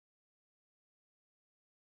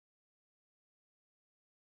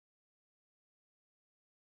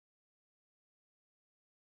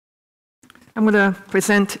I'm going to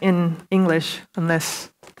present in English,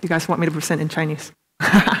 unless you guys want me to present in Chinese.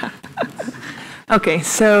 Okay,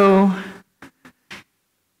 so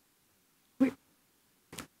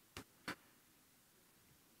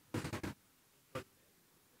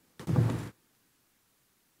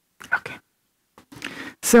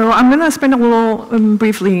So I'm going to spend a little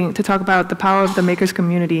briefly to talk about the power of the makers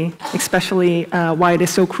community, especially why it is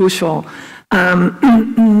so crucial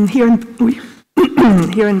here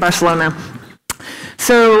in Barcelona.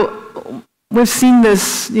 So we've seen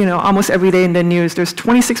this, almost every day in the news. There's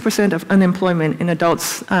 26% of unemployment in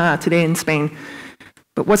adults today in Spain.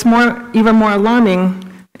 But what's even more alarming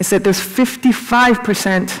is that there's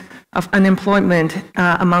 55% of unemployment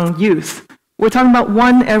among youth. We're talking about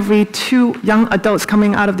 1 every 2 young adults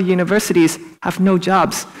coming out of the universities have no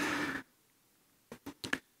jobs.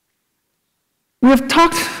 We have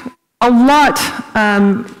talked a lot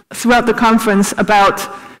throughout the conference about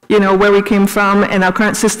where we came from and our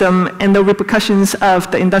current system and the repercussions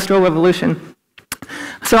of the Industrial Revolution.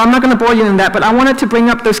 So I'm not going to bore you in that, but I wanted to bring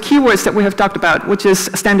up those keywords that we have talked about, which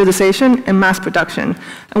is standardization and mass production.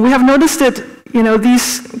 And we have noticed that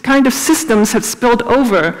these kind of systems have spilled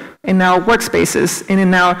over in our workspaces and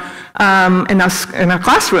in our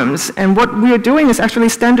classrooms. And what we are doing is actually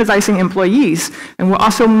standardizing employees, and we're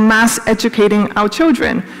also mass educating our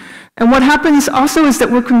children. And what happens also is that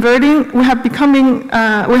we have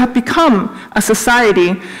become a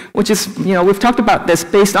society which is, we've talked about this,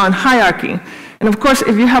 based on hierarchy. And of course,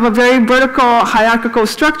 if you have a very vertical hierarchical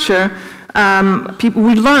structure,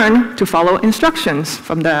 we learn to follow instructions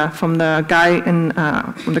from the guy in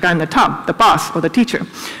the top, the boss or the teacher.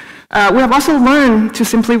 We have also learned to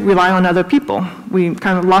simply rely on other people. We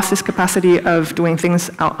kind of lost this capacity of doing things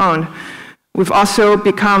our own. We've also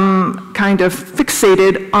become kind of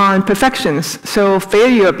fixated on perfections, so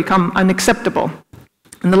failure become unacceptable.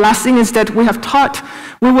 And the last thing is that we were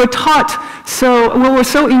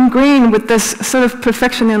so ingrained with this sort of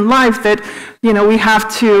perfection in life that, we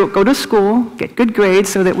have to go to school, get good grades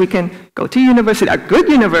so that we can go to university, a good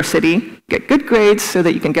university, get good grades so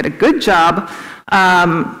that you can get a good job,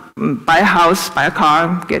 buy a house, buy a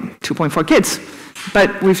car, get 2.4 kids.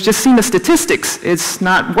 But we've just seen the statistics. It's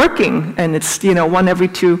not working, and it's, 1 every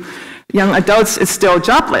 2 young adults is still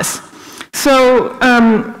jobless. So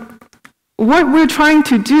what we're trying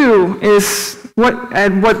to do is,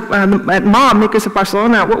 at MOB, Makers of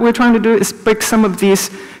Barcelona, what we're trying to do is break some of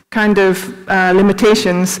these kind of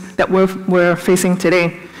limitations that we're facing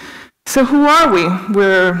today. So who are we?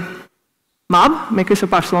 We're MOB, Makers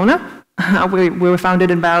of Barcelona. We were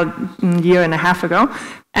founded about a year and a half ago,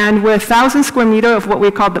 and we're 1,000 square meters of what we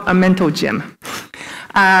call a mental gym.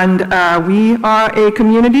 And we are a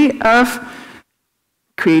community of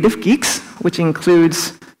creative geeks, which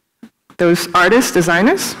includes those artists,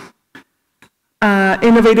 designers,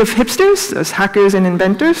 innovative hipsters, those hackers and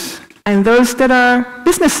inventors, and those that are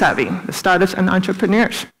business savvy, the startups and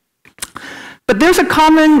entrepreneurs. But there's a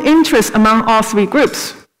common interest among all 3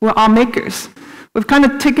 groups. We're all makers. We've kind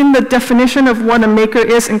of taken the definition of what a maker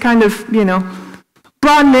is and kind of,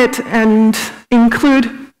 broaden it and include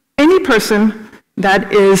any person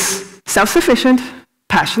that is self-sufficient,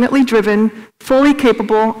 passionately driven, fully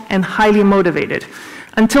capable, and highly motivated.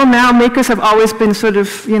 Until now, makers have always been sort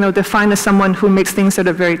of, defined as someone who makes things that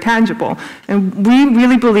are very tangible. And we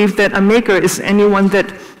really believe that a maker is anyone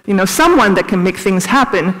that, someone that can make things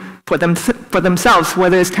happen for themselves,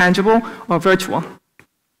 whether it's tangible or virtual.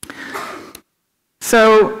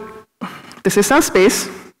 So this is our space.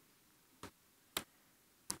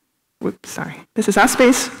 This is our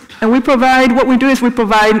space. And what we do is we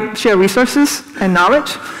share resources and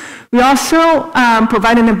knowledge. We also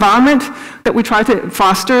provide an environment that we try to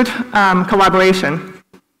foster collaboration.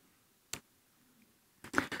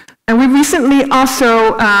 And we recently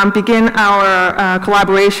also began our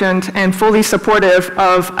collaboration and fully supportive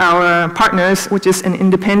of our partners, which is an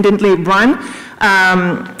independently run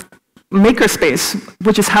makerspace,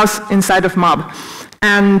 which is housed inside of MOB.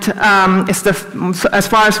 And as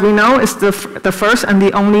far as we know, it's the first and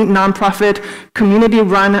the only nonprofit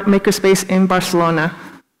community-run makerspace in Barcelona.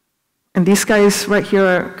 And these guys right here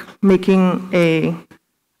are making a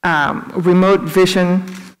remote vision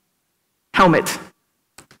helmet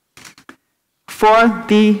for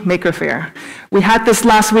the Maker Fair. We had this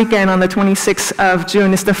last weekend on the 26th of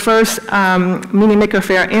June. It's the first mini Maker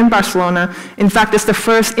Fair in Barcelona. In fact, it's the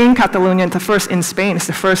first in Catalonia, it's the first in Spain. It's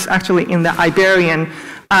the first actually in the Iberian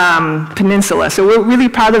Peninsula. So we're really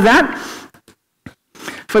proud of that.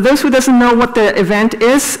 For those who doesn't know what the event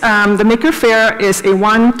is, the Maker Fair is a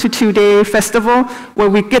 1 to 2 day festival where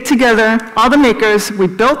we get together, all the makers, we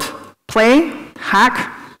build, play,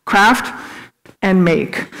 hack, craft, and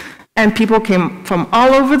make. And people came from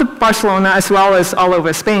all over Barcelona as well as all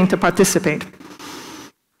over Spain to participate.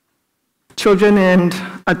 Children and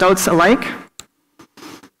adults alike.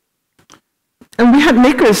 And we had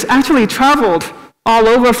makers actually traveled all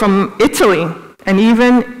over from Italy and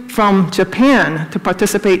even from Japan to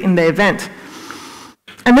participate in the event.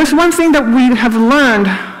 And there's one thing that we have learned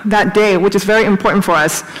that day, which is very important for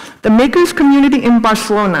us. The makers community in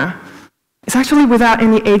Barcelona is actually without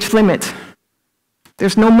any age limit.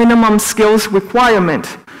 There's no minimum skills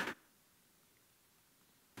requirement.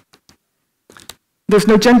 There's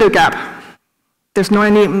no gender gap. There's no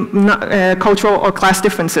any cultural or class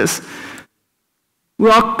differences. We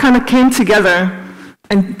all kind of came together,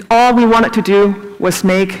 and all we wanted to do was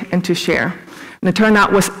make and to share. And the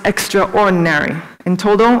turnout was extraordinary. In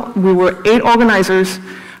total, we were 8 organizers,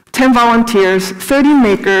 10 volunteers, 30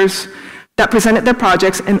 makers that presented their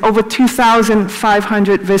projects, and over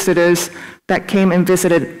 2,500 visitors that came and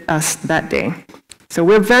visited us that day. So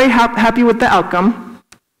we're very happy with the outcome.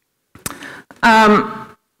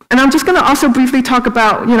 And I'm just going to also briefly talk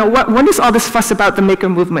about, what is all this fuss about the maker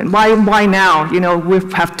movement? Why now? We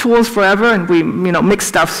have tools forever and we, make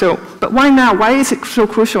stuff. But why now? Why is it so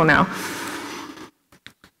crucial now?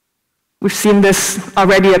 We've seen this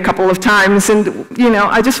already a couple of times, and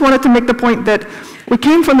I just wanted to make the point that we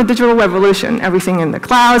came from the digital revolution, everything in the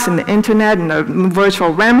clouds and the internet and the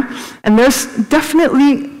virtual realm, and there's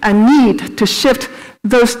definitely a need to shift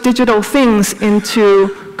those digital things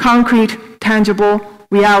into concrete, tangible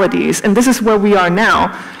realities, and this is where we are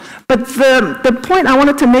now. But the point I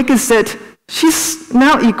wanted to make is that she's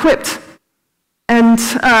now equipped. And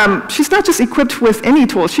she's not just equipped with any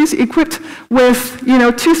tool, she's equipped with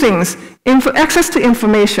 2 things. Access to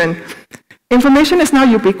information. Information is now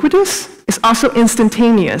ubiquitous, it's also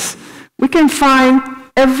instantaneous. We can find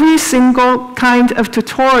every single kind of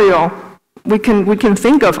tutorial we can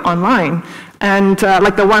think of online. And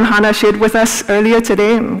like the one Hannah shared with us earlier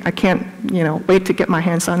today, I can't wait to get my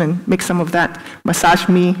hands on and make some of that Massage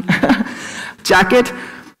Me jacket.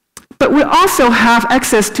 But we also have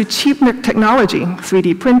access to cheap technology,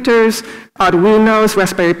 3D printers, Arduinos,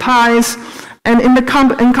 Raspberry Pis, and in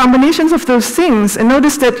combinations of those things, and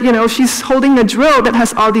notice that she's holding a drill that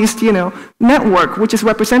has all these network, which is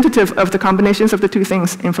representative of the combinations of the 2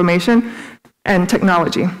 things, information and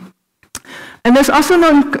technology. And there's also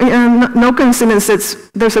no coincidence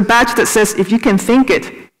that there's a badge that says if you can think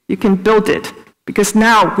it, you can build it, because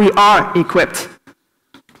now we are equipped.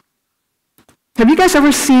 Have you guys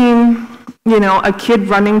ever seen, a kid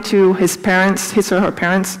running to his or her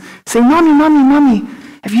parents, saying, "Mommy, Mommy, Mommy,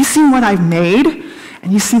 have you seen what I've made?"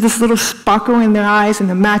 And you see this little sparkle in their eyes and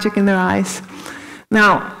the magic in their eyes.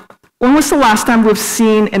 Now, when was the last time we've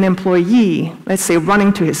seen an employee, let's say,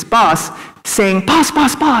 running to his boss, saying, "Boss,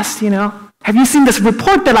 boss, boss, have you seen this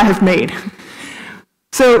report that I have made?"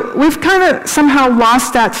 So we've kind of somehow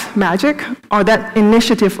lost that magic or that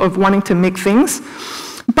initiative of wanting to make things.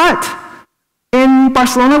 But in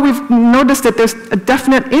Barcelona, we've noticed that there's a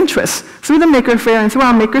definite interest through the Maker Fair and through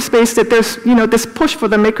our makerspace that there's this push for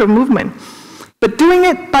the maker movement. But doing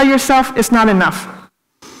it by yourself is not enough.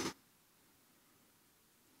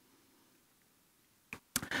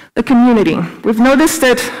 The community. We've noticed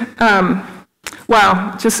that,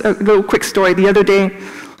 just a little quick story. The other day,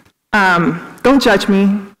 don't judge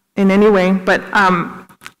me in any way, but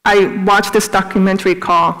I watched this documentary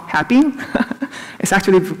called Happy. It's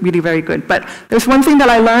actually really very good. But there's one thing that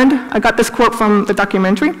I learned. I got this quote from the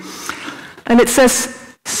documentary, and it says,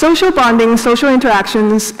 "Social bonding, social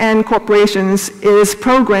interactions, and corporations is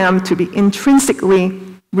programmed to be intrinsically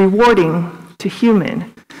rewarding to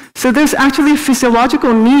human." So there's actually a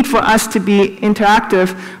physiological need for us to be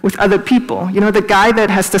interactive with other people. The guy that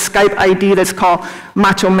has the Skype ID that's called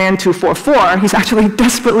Macho Man 244, he's actually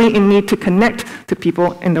desperately in need to connect to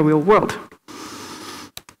people in the real world.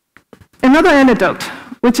 Another anecdote,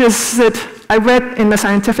 which is that I read in the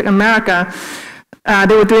Scientific America,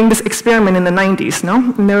 they were doing this experiment in the 90s,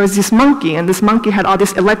 And there was this monkey, and this monkey had all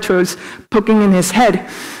these electrodes poking in his head.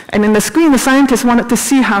 And in the screen, the scientist wanted to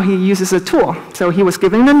see how he uses a tool. So he was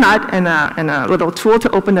given a nut and a little tool to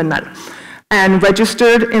open the nut. And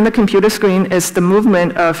registered in the computer screen is the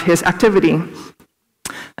movement of his activity.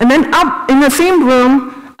 And then up in the same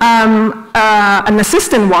room, an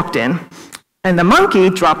assistant walked in, and the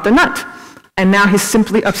monkey dropped the nut. And now he's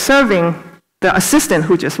simply observing the assistant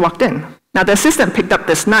who just walked in. Now the assistant picked up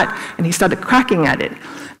this nut, and he started cracking at it.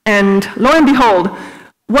 And lo and behold,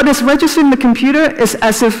 what is registered in the computer is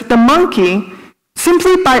as if the monkey,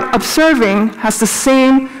 simply by observing, has the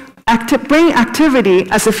same brain activity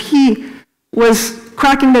as if he was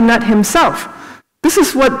cracking the nut himself. This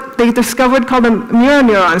is what they discovered called the mirror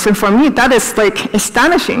neurons, and for me, that is like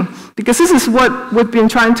astonishing, because this is what we've been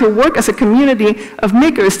trying to work as a community of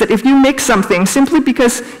makers, that if you make something simply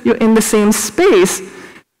because you're in the same space,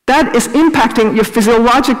 that is impacting your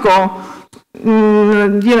physiological,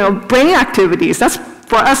 brain activities. That's,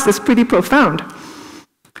 for us, that's pretty profound.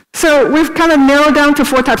 So we've kind of narrowed down to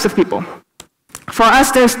 4 types of people. For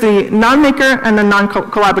us, there's the non-maker and the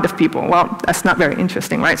non-collaborative people. Well, that's not very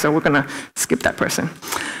interesting, right? So we're going to skip that person.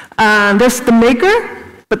 There's the maker,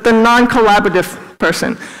 but the non-collaborative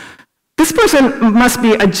person. This person must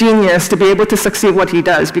be a genius to be able to succeed what he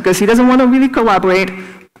does, because he doesn't want to really collaborate,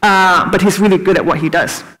 but he's really good at what he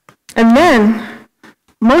does. And then,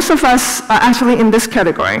 most of us are actually in this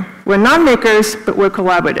category. We're non-makers, but we're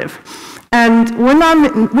collaborative. And we're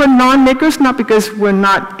non-makers not because we're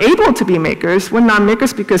not able to be makers. We're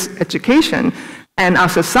non-makers because education and our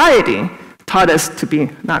society taught us to be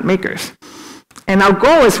not makers. And our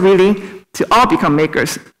goal is really to all become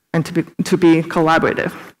makers and to be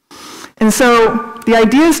collaborative. And so the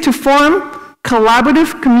idea is to form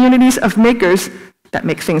collaborative communities of makers that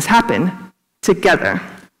make things happen together.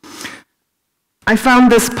 I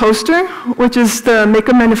found this poster, which is the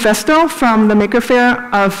Maker Manifesto from the Maker Faire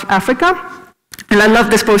of Africa. And I love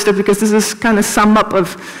this poster because this is kind of sum up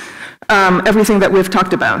of everything that we've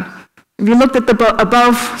talked about. If you looked at the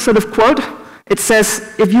above sort of quote, it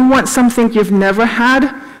says, if you want something you've never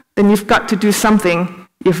had, then you've got to do something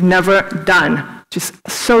you've never done, which is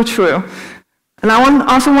so true. And I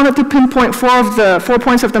also wanted to pinpoint 4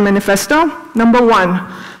 points of the manifesto. Number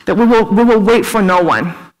 1, that we will wait for no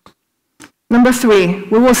one. Number 3,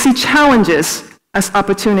 we will see challenges as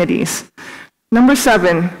opportunities. Number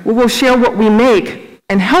 7, we will share what we make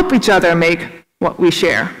and help each other make what we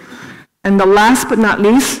share. And the last but not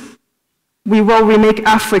least, we will remake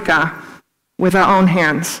Africa with our own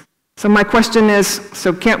hands. So my question is,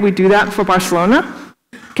 so can't we do that for Barcelona?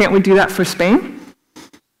 Can't we do that for Spain?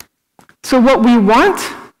 So what we want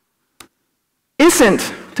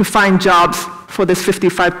isn't to find jobs for this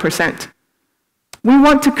 55%. We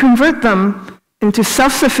want to convert them into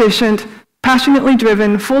self-sufficient, passionately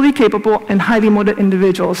driven, fully capable, and highly motivated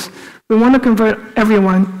individuals. We want to convert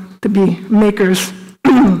everyone to be makers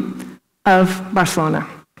of Barcelona.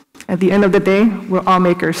 At the end of the day, we're all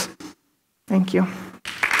makers. Thank you.